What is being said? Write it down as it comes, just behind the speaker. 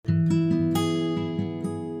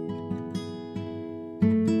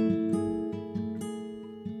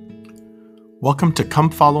Welcome to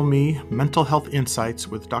Come Follow Me Mental Health Insights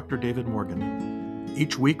with Dr. David Morgan.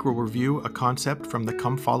 Each week we'll review a concept from the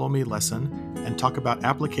Come Follow Me lesson and talk about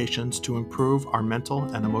applications to improve our mental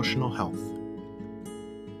and emotional health.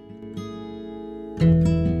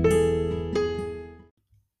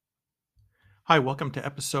 Hi, welcome to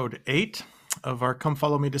episode 8 of our Come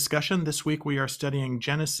Follow Me discussion. This week we are studying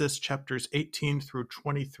Genesis chapters 18 through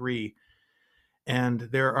 23. And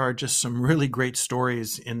there are just some really great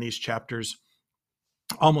stories in these chapters.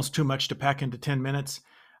 Almost too much to pack into 10 minutes.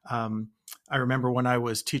 I remember when I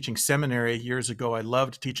was teaching seminary years ago, I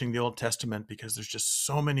loved teaching the Old Testament because there's just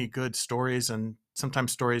so many good stories and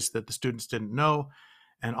sometimes stories that the students didn't know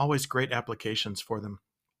and always great applications for them.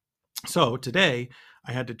 So today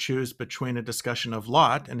I had to choose between a discussion of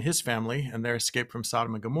Lot and his family and their escape from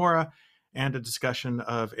Sodom and Gomorrah and a discussion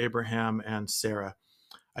of Abraham and Sarah.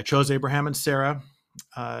 I chose Abraham and Sarah.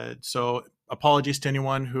 So apologies to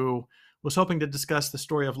anyone who was hoping to discuss the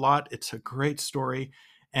story of Lot. It's a great story,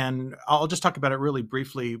 and I'll just talk about it really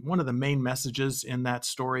briefly. One of the main messages in that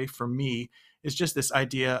story for me is just this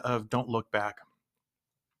idea of don't look back.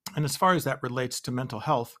 And as far as that relates to mental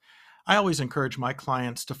health, I always encourage my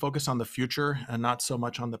clients to focus on the future and not so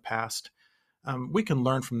much on the past. We can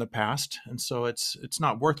learn from the past, and so it's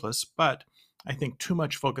not worthless, but I think too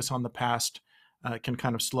much focus on the past can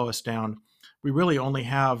kind of slow us down. We really only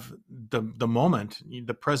have the moment,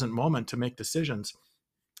 the present moment, to make decisions,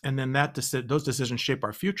 and then those decisions shape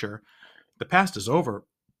our future. The past is over,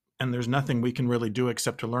 and there's nothing we can really do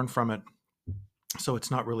except to learn from it. So it's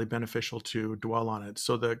not really beneficial to dwell on it.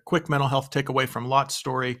 So the quick mental health takeaway from Lot's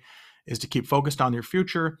story is to keep focused on your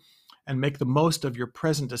future and make the most of your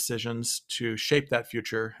present decisions to shape that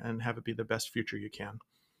future and have it be the best future you can.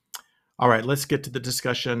 All right, let's get to the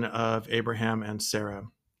discussion of Abraham and Sarah.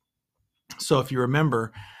 So if you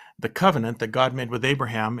remember the covenant that God made with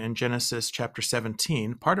Abraham in Genesis chapter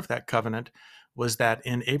 17, part of that covenant was that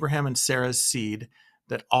in Abraham and Sarah's seed,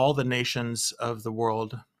 that all the nations of the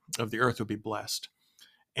world, of the earth, would be blessed.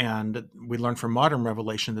 And we learn from modern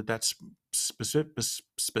revelation that that's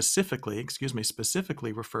specifically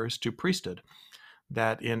refers to priesthood,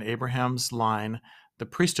 that in Abraham's line, the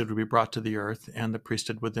priesthood would be brought to the earth, and the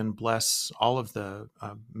priesthood would then bless all of the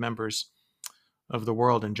members of the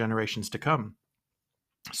world in generations to come.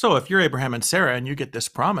 So if you're Abraham and Sarah and you get this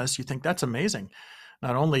promise, you think that's amazing.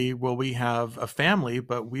 Not only will we have a family,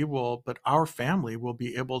 but our family will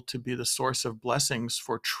be able to be the source of blessings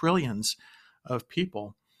for trillions of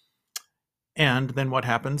people. And then what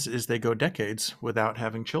happens is they go decades without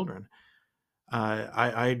having children.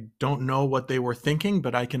 I don't know what they were thinking,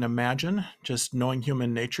 but I can imagine, just knowing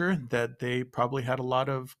human nature, that they probably had a lot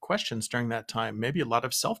of questions during that time, maybe a lot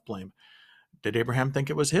of self-blame. Did Abraham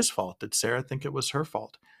think it was his fault? Did Sarah think it was her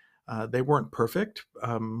fault? They weren't perfect.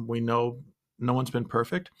 We know no one's been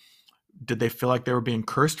perfect. Did they feel like they were being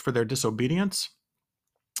cursed for their disobedience?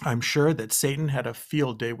 I'm sure that Satan had a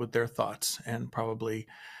field day with their thoughts and probably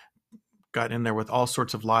got in there with all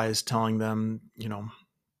sorts of lies telling them,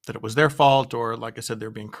 that it was their fault, or like I said,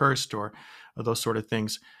 they're being cursed, or those sort of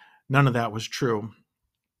things. None of that was true.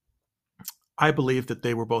 I believe that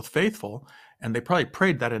they were both faithful, and they probably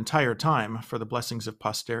prayed that entire time for the blessings of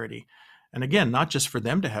posterity. And again, not just for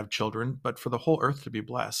them to have children, but for the whole earth to be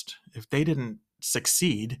blessed. If they didn't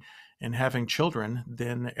succeed in having children,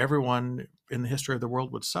 then everyone in the history of the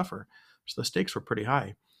world would suffer. So the stakes were pretty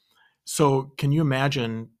high. So can you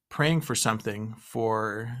imagine praying for something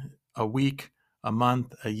for a week, a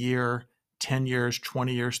month, a year, 10 years,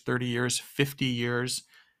 20 years, 30 years, 50 years,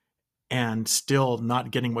 and still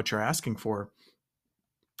not getting what you're asking for?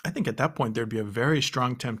 I think at that point, there'd be a very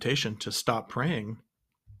strong temptation to stop praying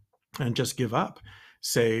and just give up.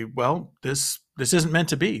 Say, well, this isn't meant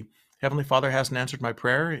to be. Heavenly Father hasn't answered my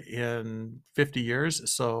prayer in 50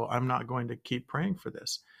 years, so I'm not going to keep praying for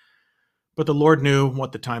this. But the Lord knew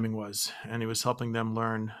what the timing was, and he was helping them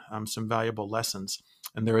learn some valuable lessons.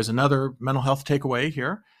 And there is another mental health takeaway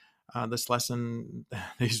here. This lesson,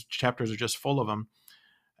 these chapters are just full of them.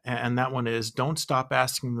 And that one is, don't stop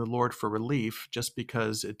asking the Lord for relief just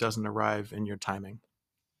because it doesn't arrive in your timing.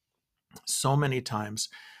 So many times,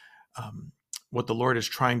 what the Lord is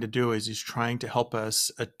trying to do is he's trying to help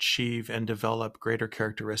us achieve and develop greater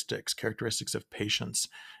characteristics of patience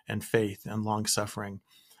and faith and long-suffering.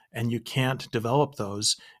 And you can't develop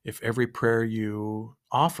those if every prayer you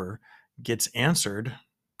offer gets answered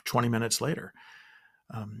 20 minutes later.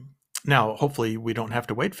 Now, hopefully we don't have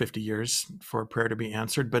to wait 50 years for a prayer to be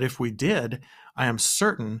answered, but if we did, I am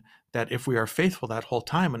certain that if we are faithful that whole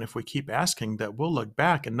time, and if we keep asking, that we'll look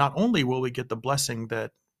back, and not only will we get the blessing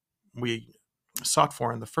that we sought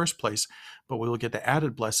for in the first place, but we will get the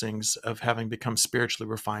added blessings of having become spiritually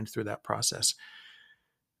refined through that process.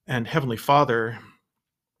 And Heavenly Father,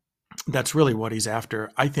 that's really what he's after.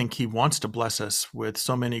 I think he wants to bless us with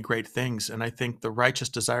so many great things. And I think the righteous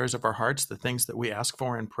desires of our hearts, the things that we ask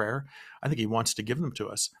for in prayer, I think he wants to give them to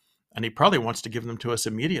us. And he probably wants to give them to us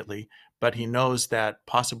immediately, but he knows that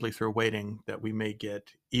possibly through waiting that we may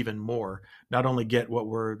get even more, not only get what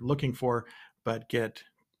we're looking for, but get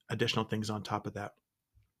additional things on top of that.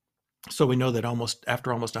 So we know that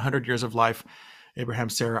after almost 100 years of life, Abraham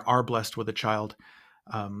and Sarah are blessed with a child.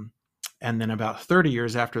 And then about 30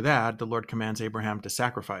 years after that, the Lord commands Abraham to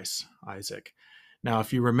sacrifice Isaac. Now,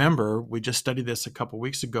 if you remember, we just studied this a couple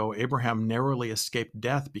weeks ago. Abraham narrowly escaped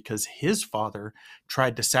death because his father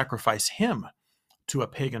tried to sacrifice him to a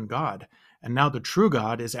pagan god. And now the true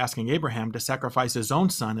God is asking Abraham to sacrifice his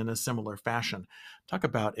own son in a similar fashion. Talk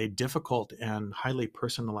about a difficult and highly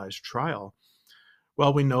personalized trial.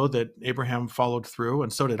 Well, we know that Abraham followed through,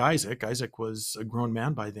 and so did Isaac. Isaac was a grown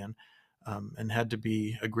man by then. And had to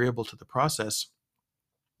be agreeable to the process.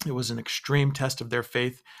 It was an extreme test of their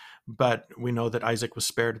faith, but we know that Isaac was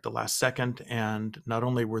spared at the last second, and not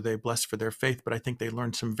only were they blessed for their faith, but I think they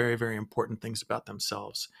learned some very, very important things about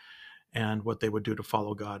themselves and what they would do to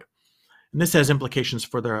follow God. And this has implications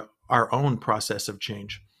for our own process of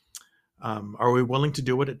change. Are we willing to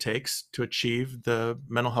do what it takes to achieve the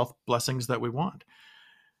mental health blessings that we want?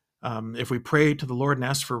 If we pray to the Lord and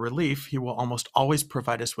ask for relief, he will almost always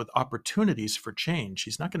provide us with opportunities for change.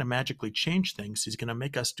 He's not going to magically change things. He's going to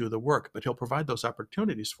make us do the work, but he'll provide those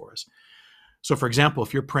opportunities for us. So, for example,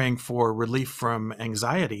 if you're praying for relief from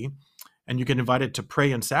anxiety and you get invited to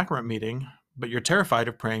pray in sacrament meeting, but you're terrified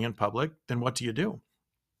of praying in public, then what do?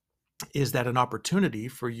 Is that an opportunity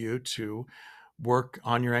for you to work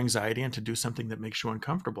on your anxiety and to do something that makes you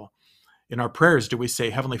uncomfortable? In our prayers, do we say,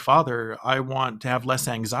 Heavenly Father, I want to have less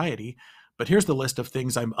anxiety, but here's the list of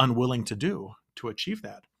things I'm unwilling to do to achieve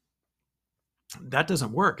that? That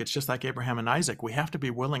doesn't work. It's just like Abraham and Isaac. We have to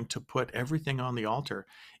be willing to put everything on the altar,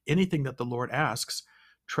 anything that the Lord asks,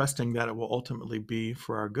 trusting that it will ultimately be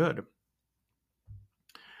for our good.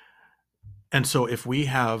 And so if we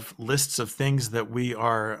have lists of things that we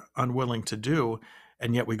are unwilling to do,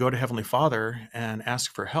 and yet we go to Heavenly Father and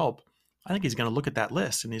ask for help, I think he's going to look at that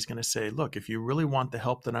list and he's going to say, look, if you really want the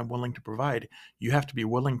help that I'm willing to provide, you have to be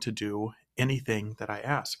willing to do anything that I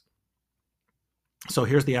ask. So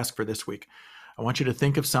here's the ask for this week. I want you to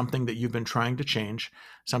think of something that you've been trying to change,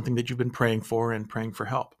 something that you've been praying for and praying for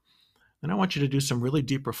help. Then I want you to do some really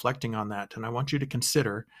deep reflecting on that. And I want you to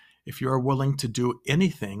consider if you are willing to do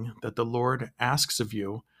anything that the Lord asks of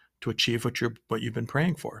you to achieve what you've been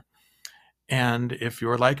praying for. And if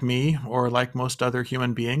you're like me or like most other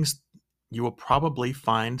human beings, you will probably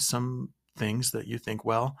find some things that you think,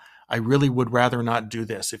 well, I really would rather not do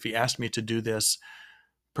this. If he asked me to do this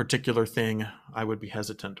particular thing, I would be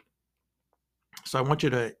hesitant. So I want you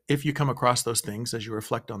to, if you come across those things as you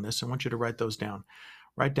reflect on this, I want you to write those down.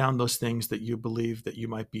 Write down those things that you believe that you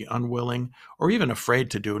might be unwilling or even afraid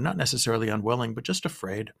to do, not necessarily unwilling, but just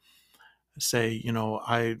afraid. Say,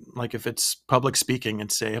 if it's public speaking, and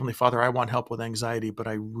say, Heavenly Father, I want help with anxiety, but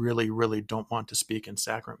I really, really don't want to speak in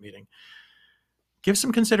sacrament meeting. Give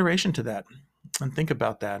some consideration to that and think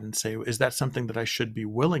about that and say, is that something that I should be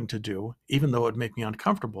willing to do, even though it would make me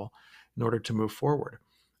uncomfortable, in order to move forward?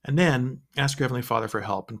 And then ask your Heavenly Father for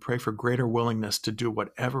help and pray for greater willingness to do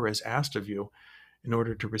whatever is asked of you in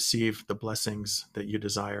order to receive the blessings that you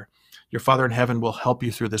desire. Your Father in heaven will help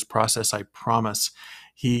you through this process, I promise.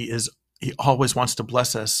 He always wants to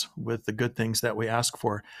bless us with the good things that we ask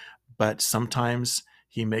for, but sometimes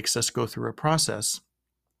he makes us go through a process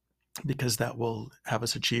because that will have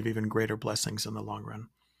us achieve even greater blessings in the long run.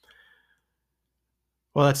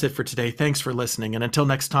 Well, that's it for today. Thanks for listening. And until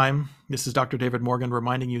next time, this is Dr. David Morgan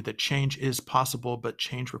reminding you that change is possible, but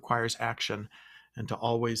change requires action, and to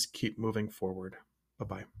always keep moving forward.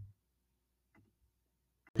 Bye-bye.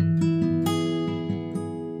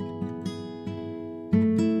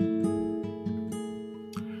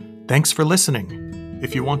 Thanks for listening.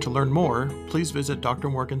 If you want to learn more, please visit Dr.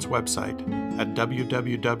 Morgan's website at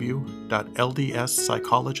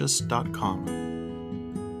www.ldspsychologist.com.